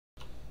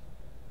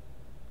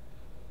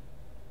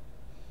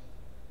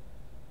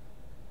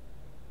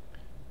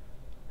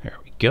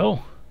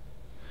go.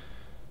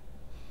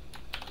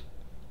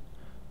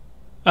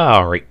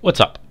 Alright, what's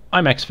up?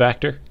 I'm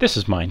X-Factor, this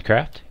is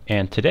Minecraft,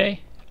 and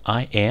today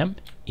I am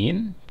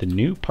in the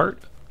new part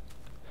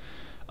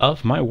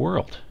of my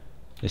world.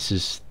 This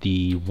is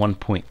the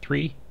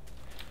 1.3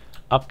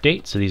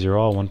 update, so these are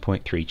all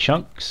 1.3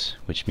 chunks,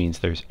 which means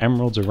there's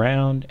emeralds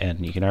around,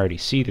 and you can already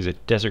see there's a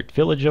desert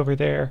village over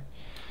there.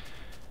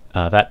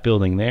 That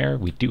building there,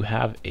 we do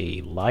have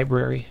a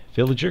librarian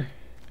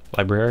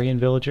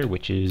villager,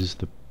 which is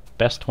the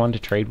best one to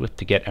trade with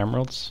to get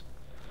emeralds,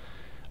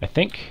 I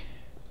think,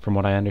 from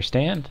what I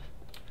understand.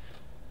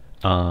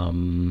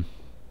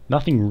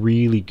 Nothing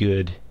really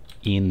good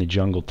in the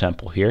jungle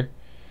temple here.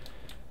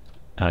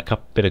 A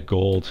couple bit of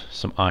gold,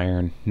 some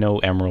iron, no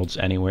emeralds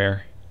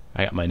anywhere.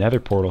 I got my nether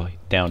portal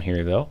down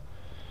here though,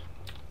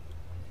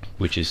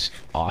 which is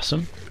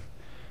awesome.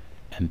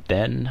 And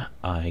then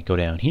I go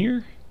down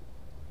here,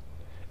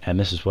 and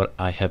this is what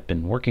I have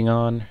been working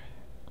on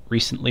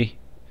recently.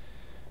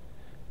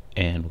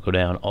 And we'll go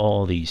down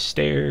all these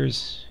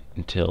stairs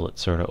until it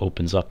sort of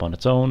opens up on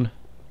its own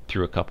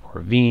through a couple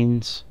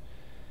ravines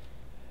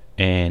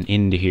and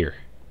into here.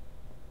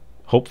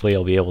 Hopefully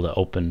I'll be able to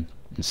open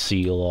and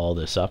seal all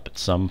this up at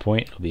some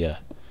point. It'll be a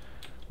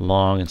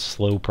long and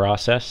slow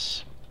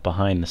process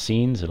behind the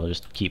scenes. It'll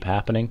just keep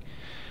happening.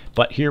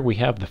 But here we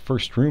have the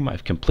first room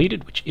I've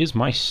completed, which is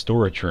my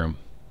storage room.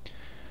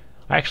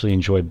 I actually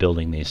enjoy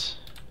building these.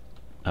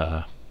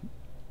 I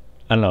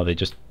don't know,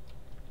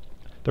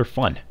 they're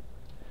fun.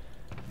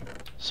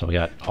 So we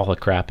got all the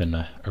crap in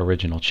the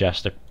original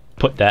chest. I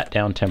put that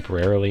down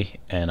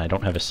temporarily, and I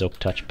don't have a silk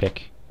touch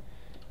pick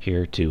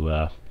here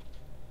to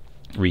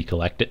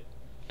recollect it.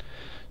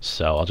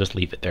 So I'll just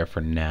leave it there for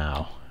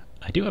now.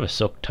 I do have a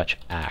silk touch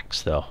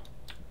axe though,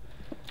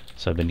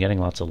 so I've been getting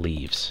lots of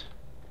leaves.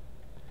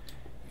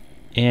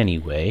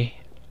 Anyway,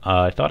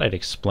 I thought I'd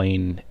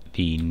explain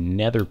the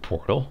nether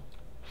portal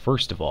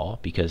first of all,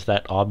 because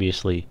that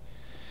obviously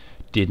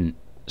didn't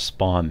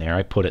spawn there.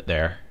 I put it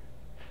there.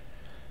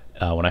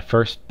 When I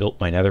first built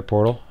my nether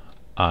portal,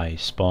 I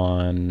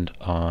spawned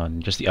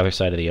on just the other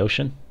side of the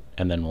ocean,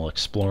 and then while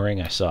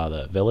exploring I saw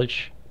the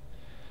village.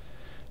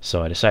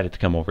 So I decided to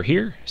come over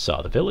here,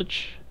 saw the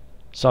village,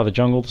 saw the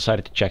jungle,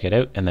 decided to check it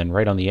out, and then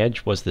right on the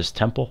edge was this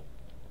temple.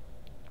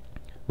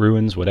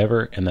 Ruins,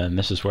 whatever, and then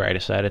this is where I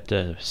decided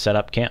to set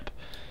up camp.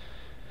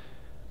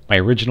 My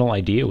original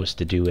idea was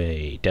to do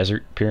a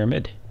desert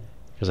pyramid,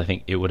 because I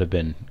think it would have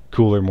been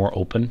cooler, more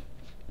open,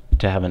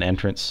 to have an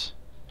entrance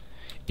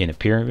in a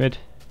pyramid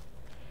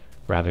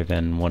rather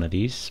than one of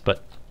these.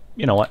 But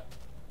you know what?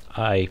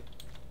 I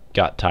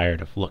got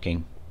tired of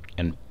looking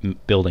and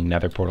building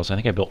nether portals. I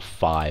think I built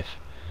 5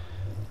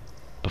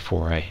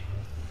 before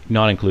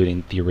not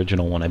including the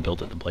original one I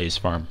built at the Blaze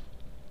Farm,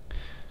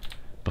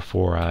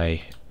 before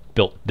I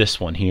built this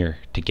one here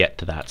to get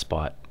to that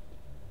spot.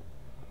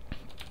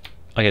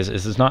 Like,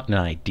 this is not an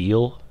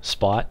ideal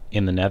spot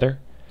in the nether,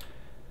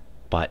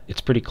 but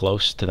it's pretty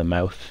close to the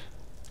mouth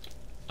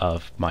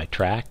of my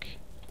track.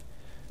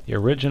 The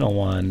original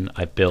one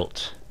I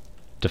built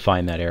to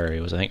find that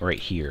area was, I think, right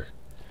here,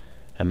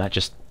 and that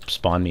just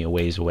spawned me a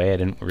ways away. I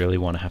didn't really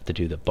want to have to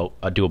do the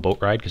do a boat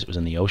ride because it was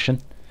in the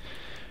ocean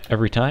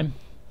every time.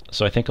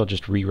 So I think I'll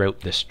just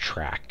reroute this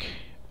track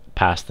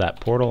past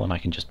that portal and I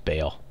can just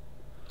bail.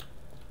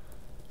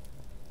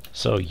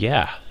 So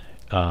yeah,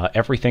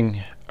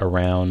 everything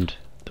around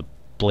the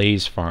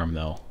Blaze Farm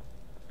though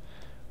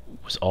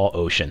was all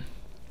ocean.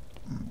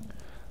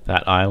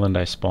 That island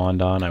I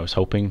spawned on, I was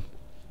hoping,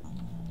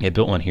 I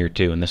built one here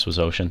too, and this was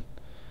ocean.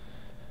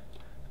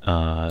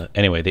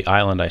 Anyway, the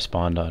island I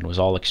spawned on was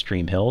all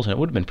extreme hills, and it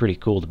would have been pretty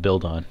cool to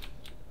build on,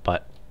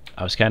 but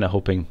I was kind of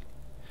hoping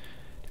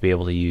to be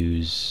able to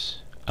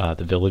use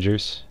the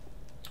villagers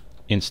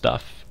in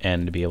stuff,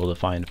 and to be able to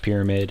find a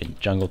pyramid and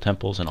jungle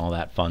temples and all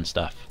that fun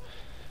stuff.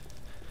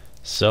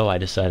 So I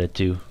decided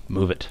to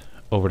move it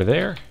over to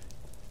there,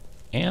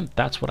 and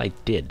that's what I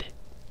did.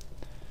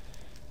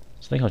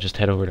 So I think I'll just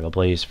head over to the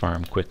Blaze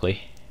Farm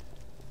quickly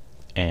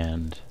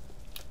and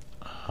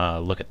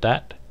look at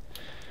that.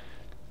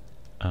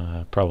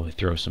 Probably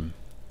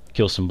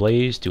kill some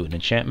blaze, do an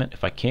enchantment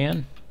if I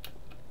can.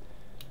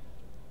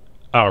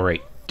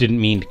 Alright,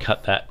 didn't mean to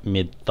cut that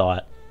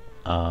mid-thought.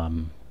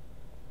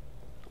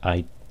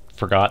 I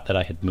forgot that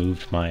I had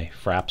moved my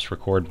Fraps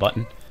record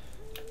button,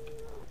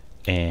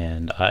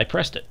 and I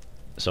pressed it,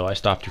 so I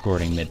stopped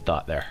recording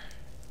mid-thought there.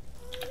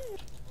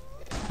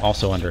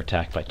 Also under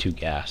attack by 2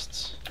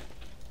 ghasts,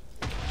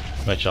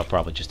 which I'll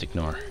probably just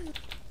ignore.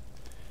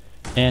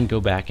 And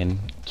go back and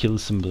kill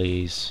some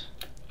blaze,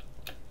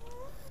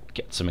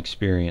 get some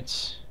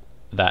experience,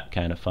 that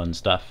kind of fun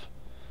stuff,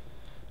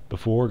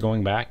 before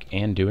going back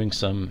and doing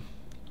some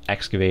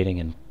excavating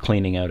and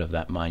cleaning out of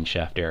that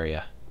mineshaft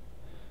area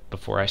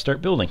before I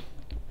start building.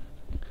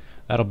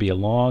 That'll be a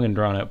long and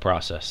drawn out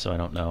process, so I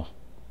don't know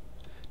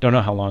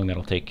how long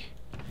that'll take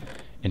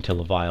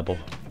until a viable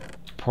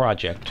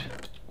project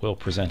will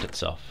present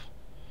itself.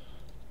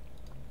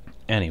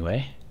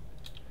 Anyway,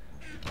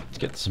 let's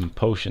get some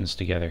potions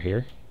together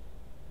here.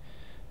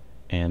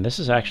 And this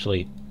is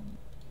actually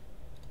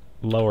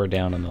lower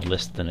down on the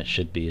list than it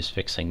should be is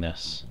fixing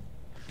this.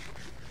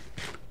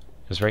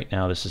 Because right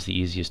now this is the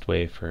easiest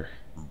way for...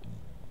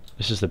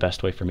 This is the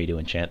best way for me to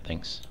enchant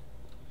things.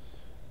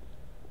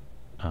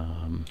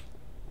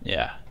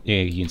 Yeah,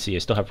 you can see I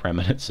still have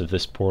remnants of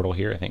this portal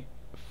here. I think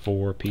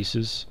 4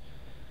 pieces.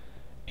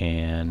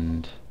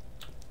 And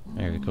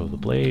there we go, the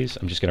blaze.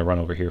 I'm just going to run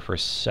over here for a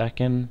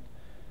second.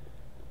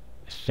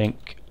 I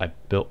think I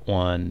built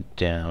one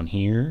down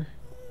here.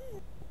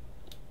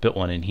 Built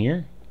one in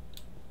here.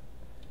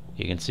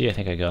 You can see I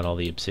think I got all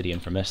the obsidian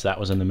from this. That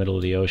was in the middle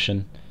of the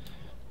ocean.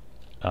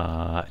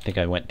 I think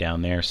I went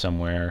down there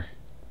somewhere,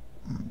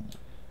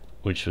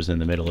 which was in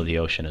the middle of the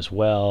ocean as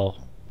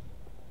well.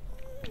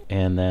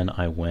 And then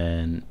I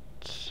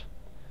went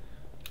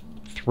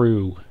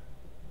through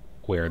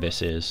where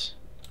this is,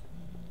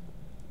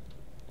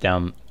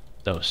 down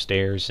those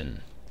stairs, and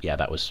yeah,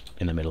 that was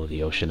in the middle of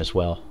the ocean as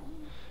well.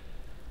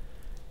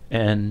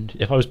 And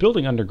if I was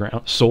building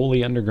underground,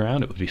 solely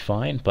underground, it would be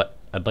fine, but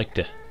I'd like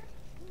to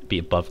be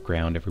above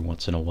ground every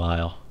once in a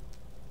while,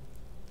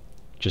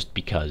 just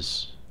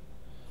because.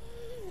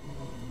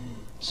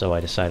 So I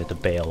decided to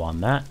bail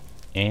on that,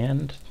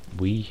 and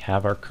we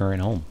have our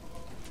current home.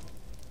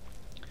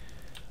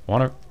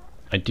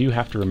 I do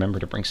have to remember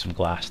to bring some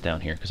glass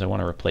down here, because I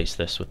want to replace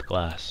this with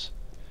glass.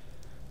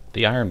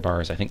 The iron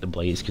bars, I think the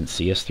blaze can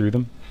see us through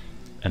them,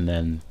 and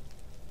then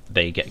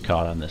they get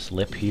caught on this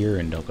lip here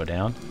and don't go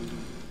down.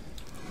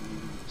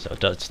 So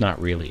it's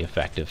not really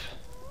effective.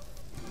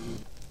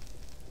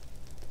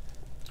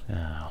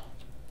 Now,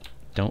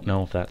 don't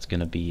know if that's going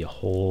to be a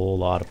whole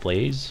lot of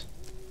blaze,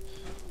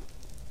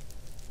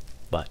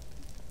 but,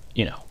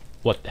 you know,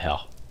 what the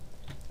hell.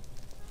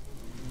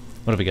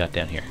 What have we got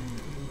down here?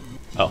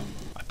 Oh,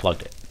 I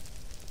plugged it.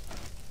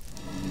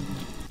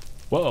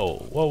 Whoa,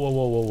 whoa, whoa,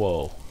 whoa, whoa,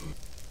 whoa.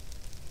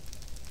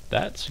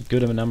 That's a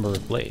good of a number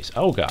of blaze.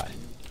 Oh god.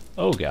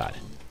 Oh god.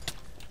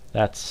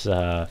 That's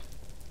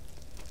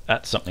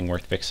something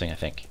worth fixing, I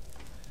think.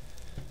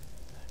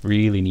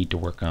 Really need to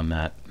work on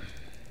that.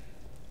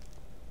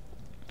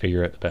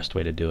 Figure out the best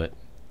way to do it.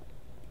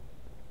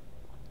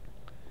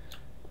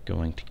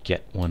 Going to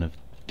get one of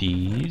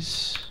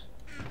these,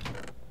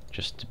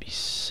 just to be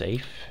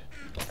safe.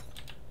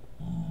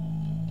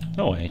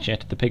 Oh, I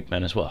enchanted the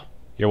pigmen as well.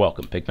 You're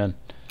welcome, pigmen.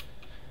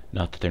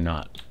 Not that they're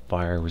not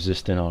fire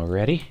resistant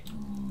already.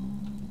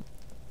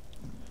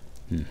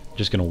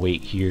 Just gonna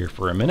wait here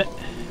for a minute.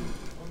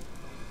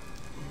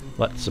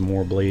 Let some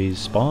more blaze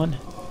spawn.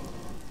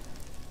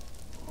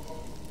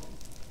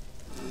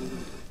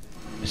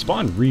 They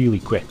spawn really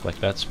quick. Like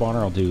that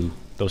spawner will do,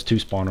 those 2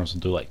 spawners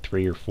will do like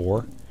 3 or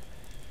 4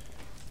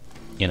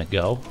 in a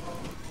go.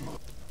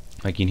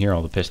 I can hear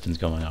all the pistons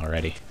going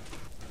already.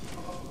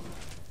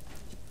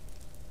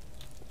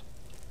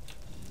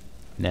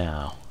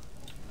 Now,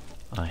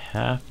 I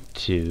have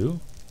to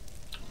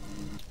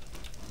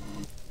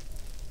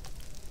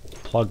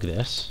plug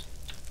this.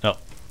 Oh,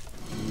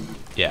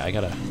 yeah, I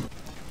gotta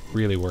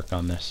really work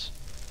on this.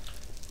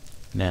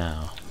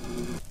 Now,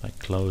 I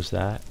close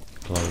that,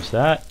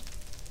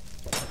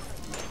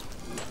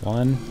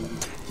 1,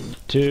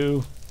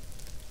 2,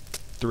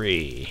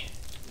 3.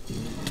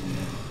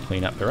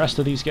 Clean up the rest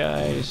of these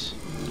guys.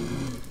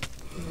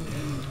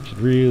 Should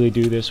really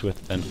do this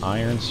with an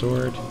iron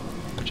sword,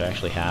 which I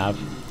actually have.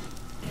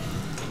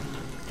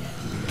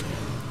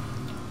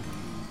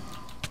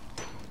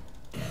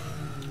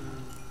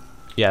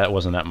 Yeah, that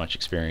wasn't that much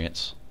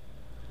experience.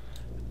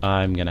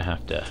 I'm gonna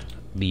have to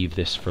leave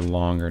this for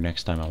longer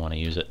next time I want to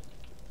use it.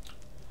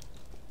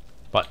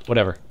 But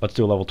whatever, let's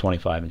do a level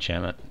 25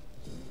 enchantment.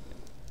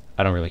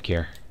 I don't really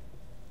care.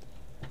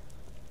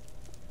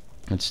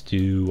 Let's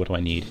do, what do I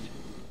need?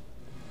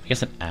 I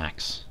guess an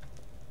axe.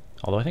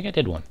 Although I think I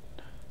did one.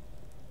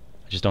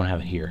 I just don't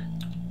have it here.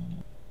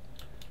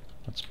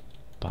 Let's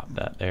pop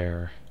that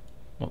there.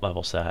 What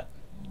level's that?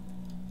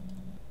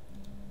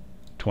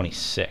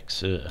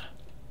 26. Ugh.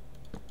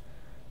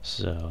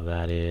 So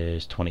that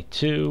is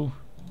 22.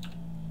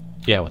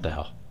 Yeah, what the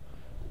hell.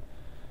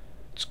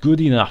 It's good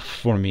enough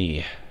for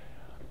me.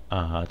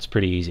 It's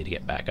pretty easy to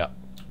get back up.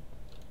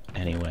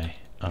 Anyway,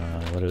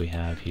 what do we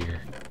have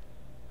here?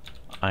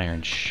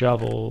 Iron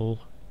shovel.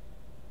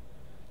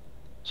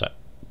 So,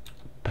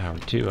 power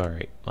 2.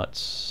 Alright,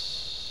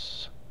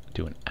 let's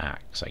do an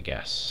axe, I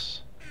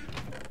guess.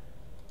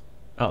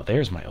 Oh,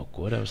 there's my oak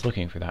wood. I was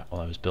looking for that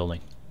while I was building.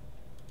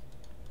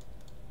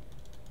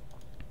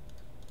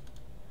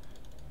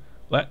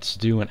 Let's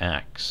do an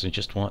axe. I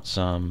just want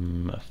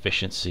some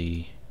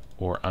efficiency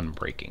or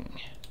unbreaking.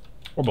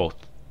 Or both.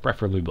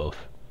 Preferably both.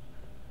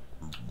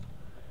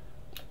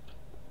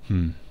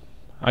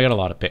 I got a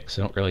lot of picks.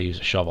 I don't really use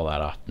a shovel that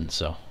often,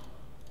 so.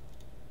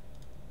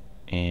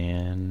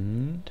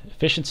 And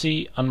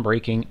efficiency,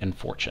 unbreaking, and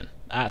fortune.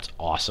 That's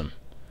awesome.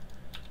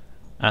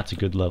 That's a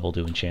good level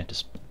to enchant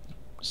a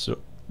so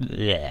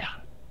yeah.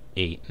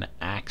 An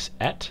axe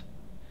at.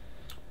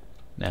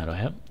 Now do I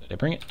have, did I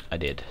bring it? I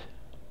did.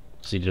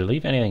 See, did I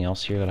leave anything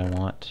else here that I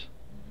want?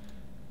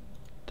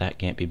 That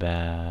can't be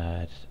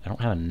bad. I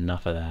don't have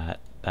enough of that.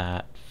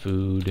 That,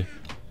 food.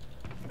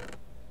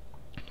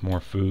 More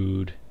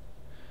food.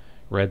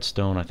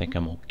 Redstone, I think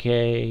I'm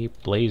okay.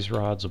 Blaze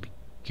rods will be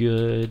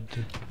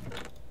good.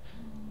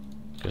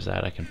 Because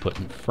that I can put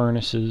in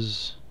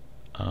furnaces.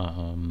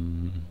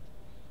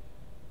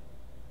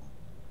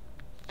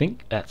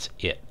 Think that's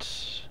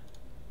it.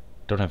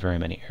 Don't have very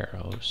many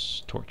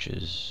arrows,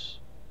 torches.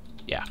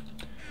 Yeah.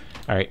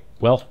 Alright,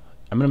 well,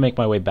 I'm going to make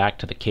my way back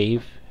to the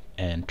cave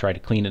and try to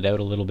clean it out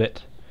a little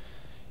bit.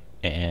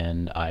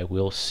 And I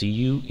will see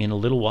you in a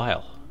little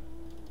while.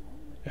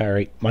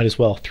 Alright, might as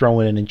well throw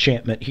in an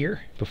enchantment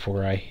here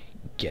before I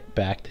get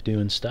back to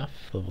doing stuff.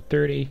 Level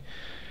 30,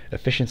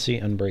 efficiency,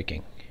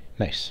 unbreaking.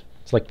 Nice.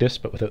 It's like this,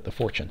 but without the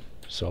fortune.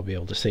 So I'll be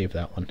able to save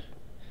that one.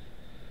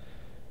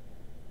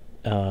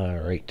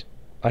 Alright.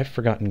 I've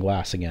forgotten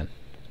glass again.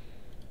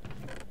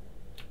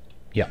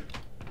 Yeah.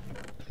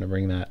 I'm gonna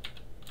bring that.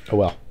 Oh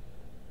well.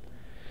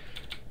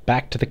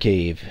 Back to the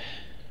cave.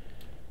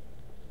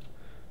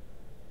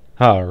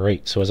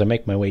 Alright, so as I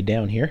make my way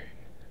down here,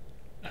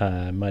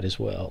 I might as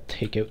well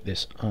take out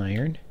this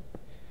iron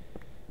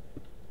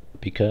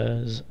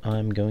because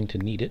I'm going to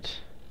need it.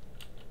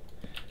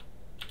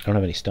 I don't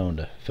have any stone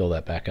to fill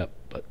that back up,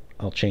 but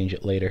I'll change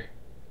it later.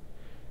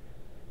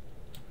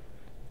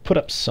 Put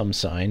up some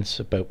signs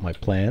about my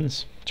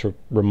plans to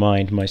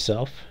remind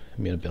myself.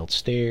 I'm going to build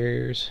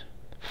stairs,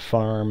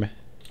 farm.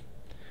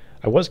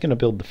 I was going to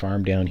build the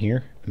farm down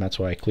here, and that's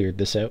why I cleared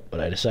this out, but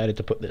I decided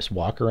to put this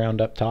walk around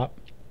up top,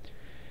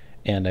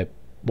 and I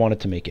wanted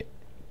to make it.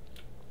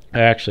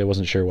 I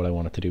wasn't sure what I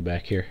wanted to do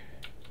back here.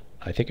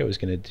 I think I was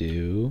going to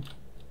do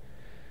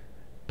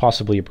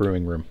possibly a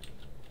brewing room.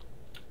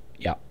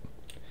 Yeah.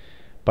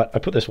 But I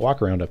put this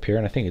walk around up here,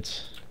 and I think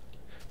it's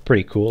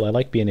pretty cool. I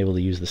like being able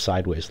to use the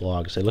sideways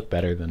logs. They look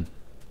better than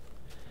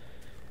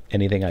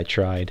anything I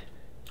tried.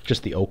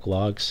 Just the oak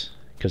logs,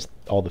 because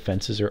all the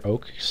fences are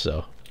oak,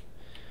 so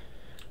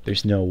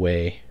there's no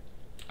way.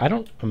 I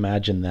don't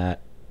imagine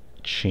that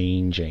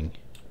changing.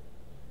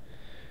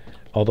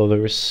 Although there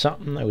was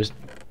something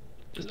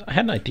I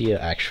had an idea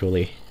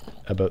actually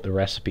about the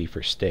recipe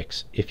for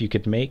sticks. If you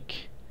could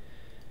make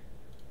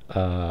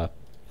hang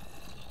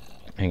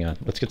on,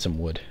 let's get some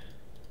wood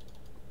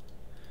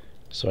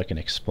so I can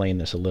explain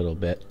this a little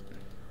bit.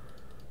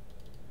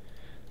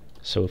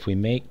 So if we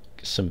make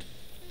some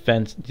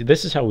fence,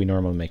 this is how we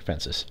normally make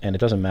fences, and it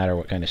doesn't matter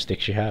what kind of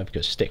sticks you have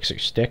because sticks are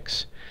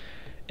sticks,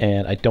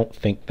 and I don't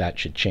think that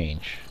should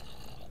change.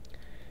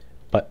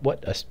 But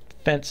what a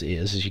fence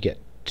is you get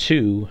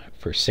 2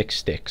 for 6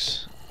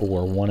 sticks,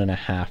 or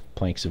 1.5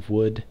 planks of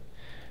wood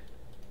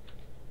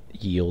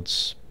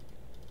yields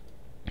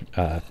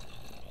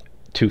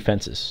 2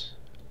 fences.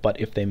 But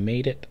if they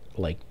made it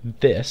like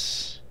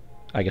this,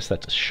 I guess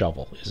that's a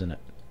shovel, isn't it?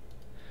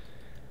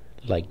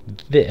 Like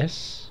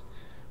this,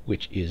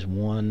 which is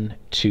 1,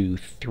 2,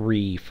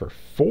 3 for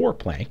 4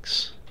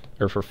 planks,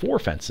 or for 4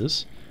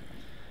 fences,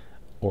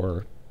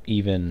 or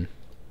even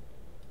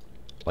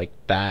like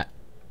that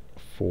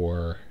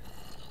for,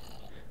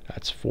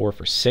 that's 4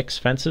 for 6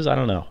 fences. I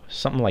don't know,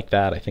 something like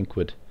that I think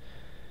would,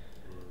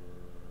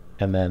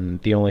 and then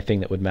the only thing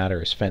that would matter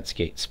is fence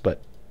gates.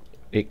 But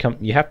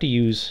you have to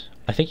use,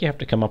 I think you have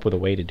to come up with a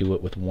way to do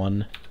it with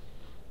 1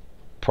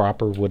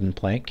 proper wooden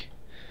plank.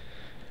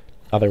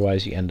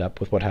 Otherwise you end up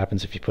with what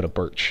happens if you put a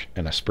birch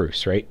and a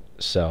spruce, right?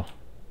 So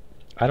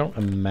I don't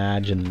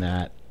imagine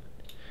that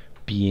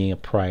being a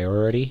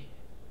priority.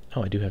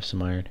 Oh, I do have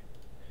some iron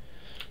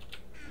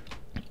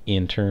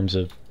in terms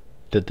of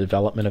the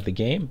development of the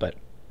game, but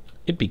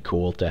it'd be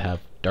cool to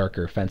have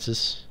darker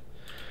fences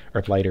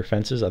or lighter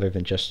fences other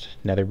than just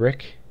nether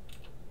brick.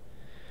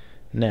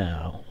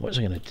 Now, what was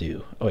I gonna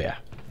do? Oh yeah,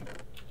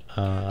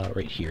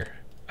 right here.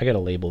 I gotta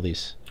label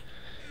these.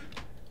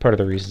 Part of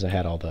the reasons I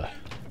had all the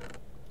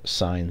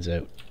signs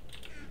out.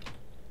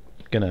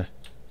 Gonna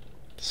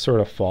sort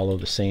of follow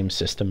the same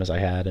system as I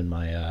had in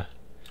my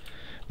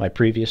my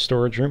previous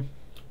storage room.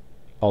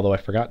 Although I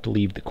forgot to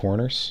leave the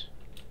corners.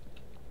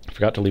 I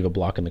forgot to leave a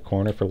block in the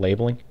corner for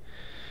labeling.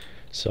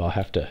 So I'll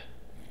have to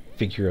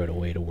figure out a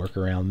way to work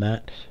around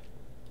that.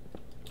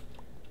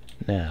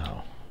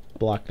 Now,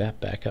 block that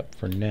back up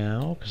for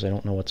now, because I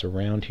don't know what's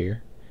around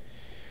here.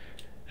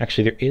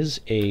 Actually, there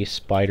is a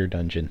spider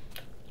dungeon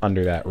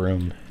under that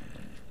room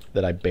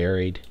that I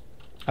buried.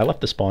 I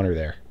left the spawner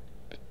there.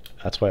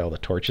 That's why all the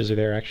torches are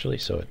there, actually.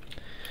 So,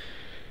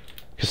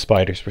 because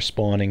spiders were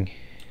spawning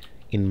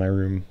in my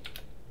room.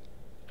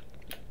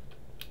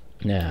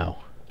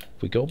 Now,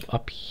 if we go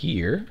up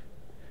here,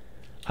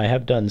 I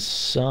have done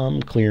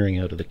some clearing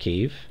out of the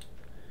cave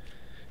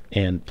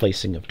and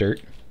placing of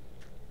dirt.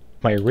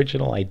 My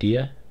original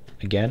idea,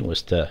 again,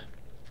 was to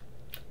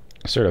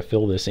sort of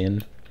fill this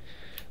in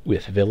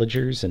with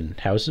villagers and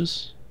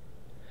houses,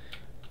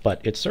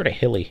 but it's sort of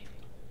hilly,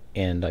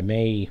 and I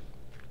may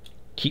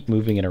keep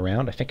moving it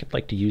around. I think I'd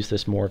like to use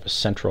this more of a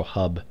central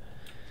hub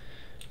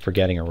for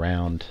getting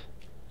around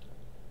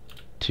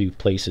to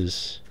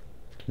places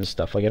and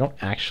stuff. Like, I don't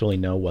actually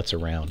know what's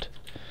around,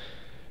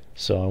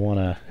 so I want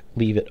to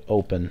leave it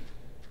open,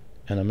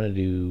 and I'm going to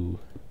do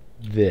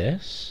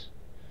this.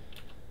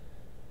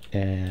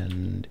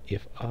 And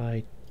if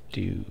I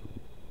do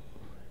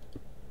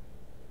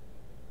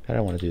How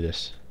do I want to do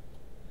this?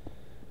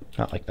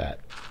 Not like that.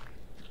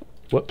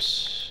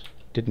 Whoops.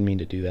 Didn't mean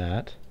to do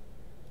that.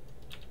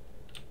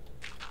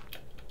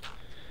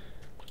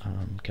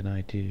 Can I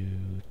do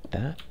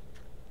that?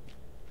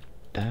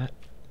 That?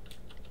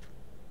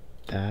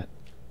 That?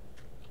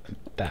 And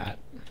that?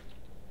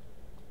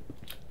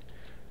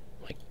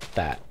 Like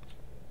that.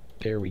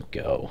 There we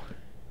go.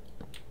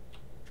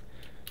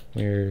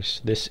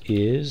 This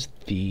is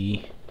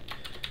the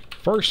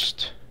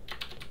first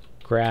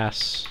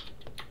grass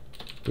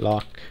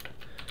block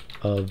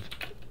of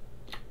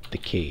the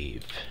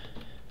cave.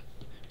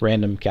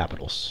 Random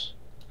capitals.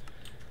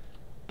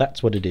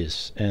 That's what it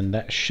is, and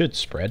that should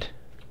spread.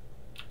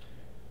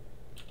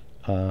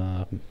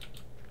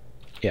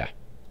 Yeah.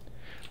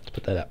 Let's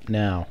put that up.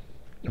 Now,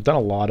 I've done a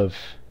lot of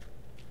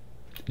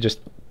just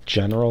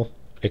general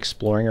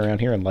exploring around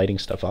here and lighting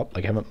stuff up.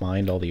 Like, I haven't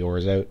mined all the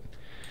ores out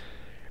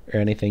or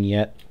anything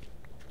yet.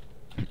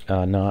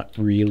 Not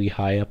really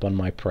high up on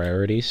my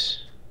priorities.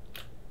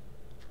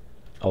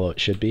 Although it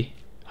should be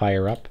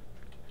higher up.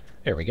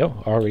 There we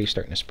go. Already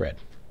starting to spread.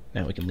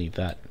 Now we can leave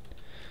that.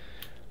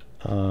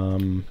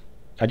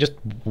 I just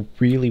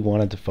really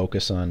wanted to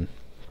focus on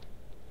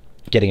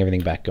getting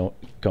everything back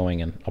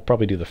going, and I'll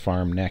probably do the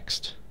farm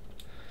next.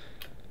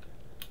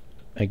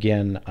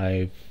 Again,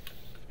 I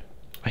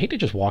hate to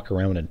just walk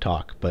around and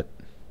talk, but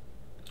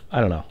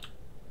I don't know.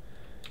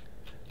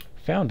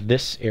 Found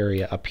this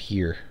area up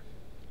here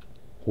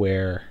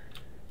where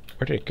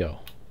did it go?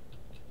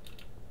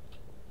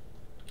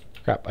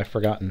 Crap, I've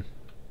forgotten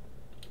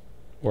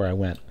where I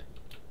went.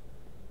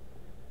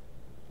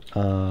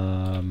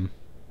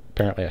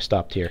 Apparently I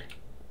stopped here.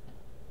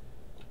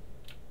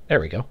 There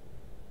we go.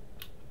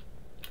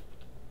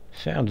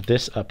 Found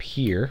this up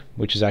here,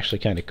 which is actually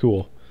kind of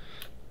cool.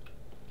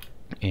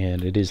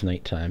 And it is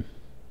nighttime.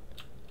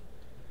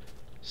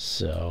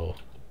 So,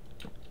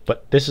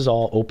 but this is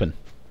all open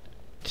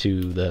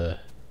to the,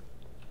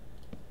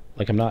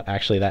 like, I'm not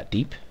actually that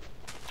deep.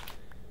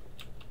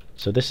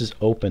 So this is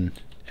open,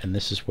 and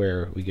this is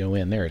where we go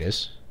in. There it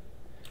is.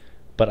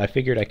 But I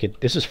figured I could,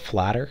 this is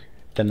flatter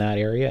than that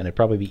area, and it'd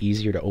probably be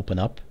easier to open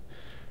up.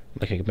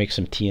 Like, I could make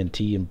some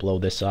TNT and blow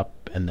this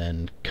up, and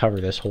then cover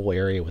this whole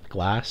area with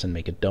glass and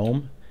make a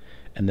dome.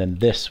 And then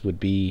this would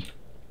be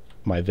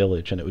my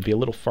village, and it would be a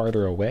little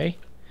farther away.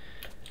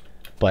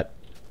 But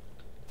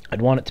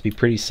I'd want it to be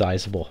pretty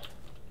sizable.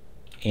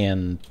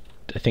 And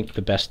I think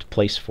the best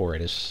place for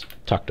it is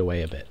tucked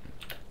away a bit.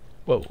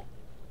 Whoa.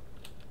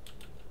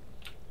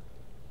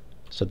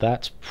 So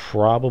that's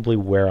probably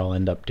where I'll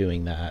end up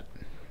doing that.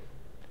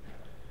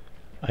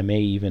 I may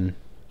even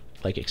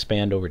like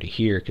expand over to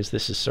here, because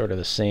this is sort of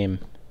the same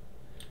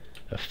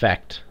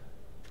effect.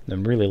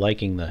 I'm really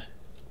liking the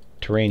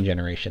terrain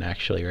generation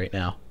actually right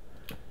now.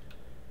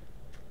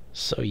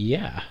 So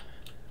yeah.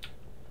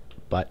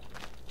 But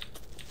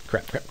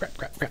crap.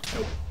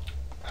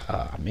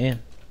 Ah,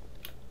 man.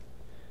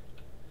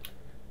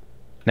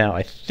 Now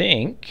I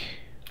think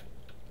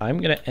I'm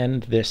gonna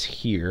end this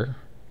here,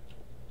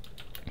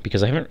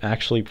 because I haven't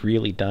actually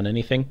really done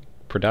anything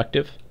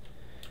productive,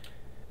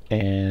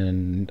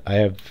 and I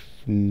have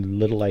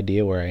little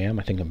idea where I am.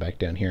 I think I'm back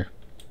down here.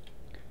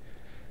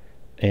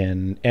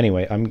 And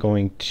anyway, I'm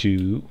going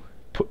to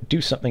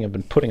do something I've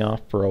been putting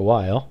off for a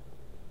while.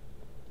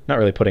 Not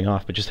really putting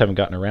off, but just haven't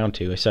gotten around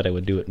to. I said I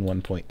would do it in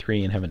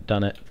 1.3 and haven't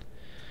done it.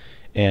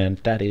 And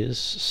that is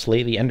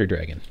slay the Ender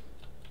Dragon.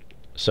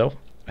 So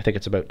I think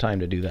it's about time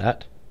to do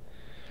that.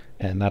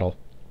 And that'll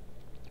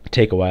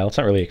take a while. It's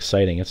not really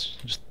exciting. It's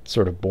just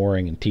sort of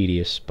boring and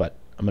tedious, but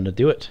I'm going to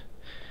do it.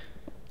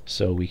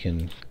 So we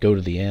can go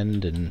to the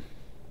end and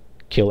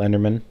kill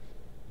Endermen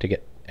to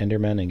get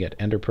Endermen and get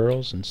Ender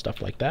Pearls and stuff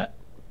like that.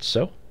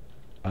 So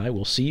I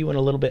will see you in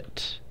a little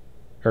bit,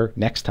 or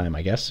next time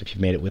I guess. If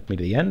you've made it with me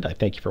to the end, I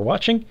thank you for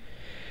watching,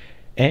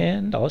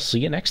 and I'll see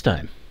you next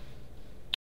time.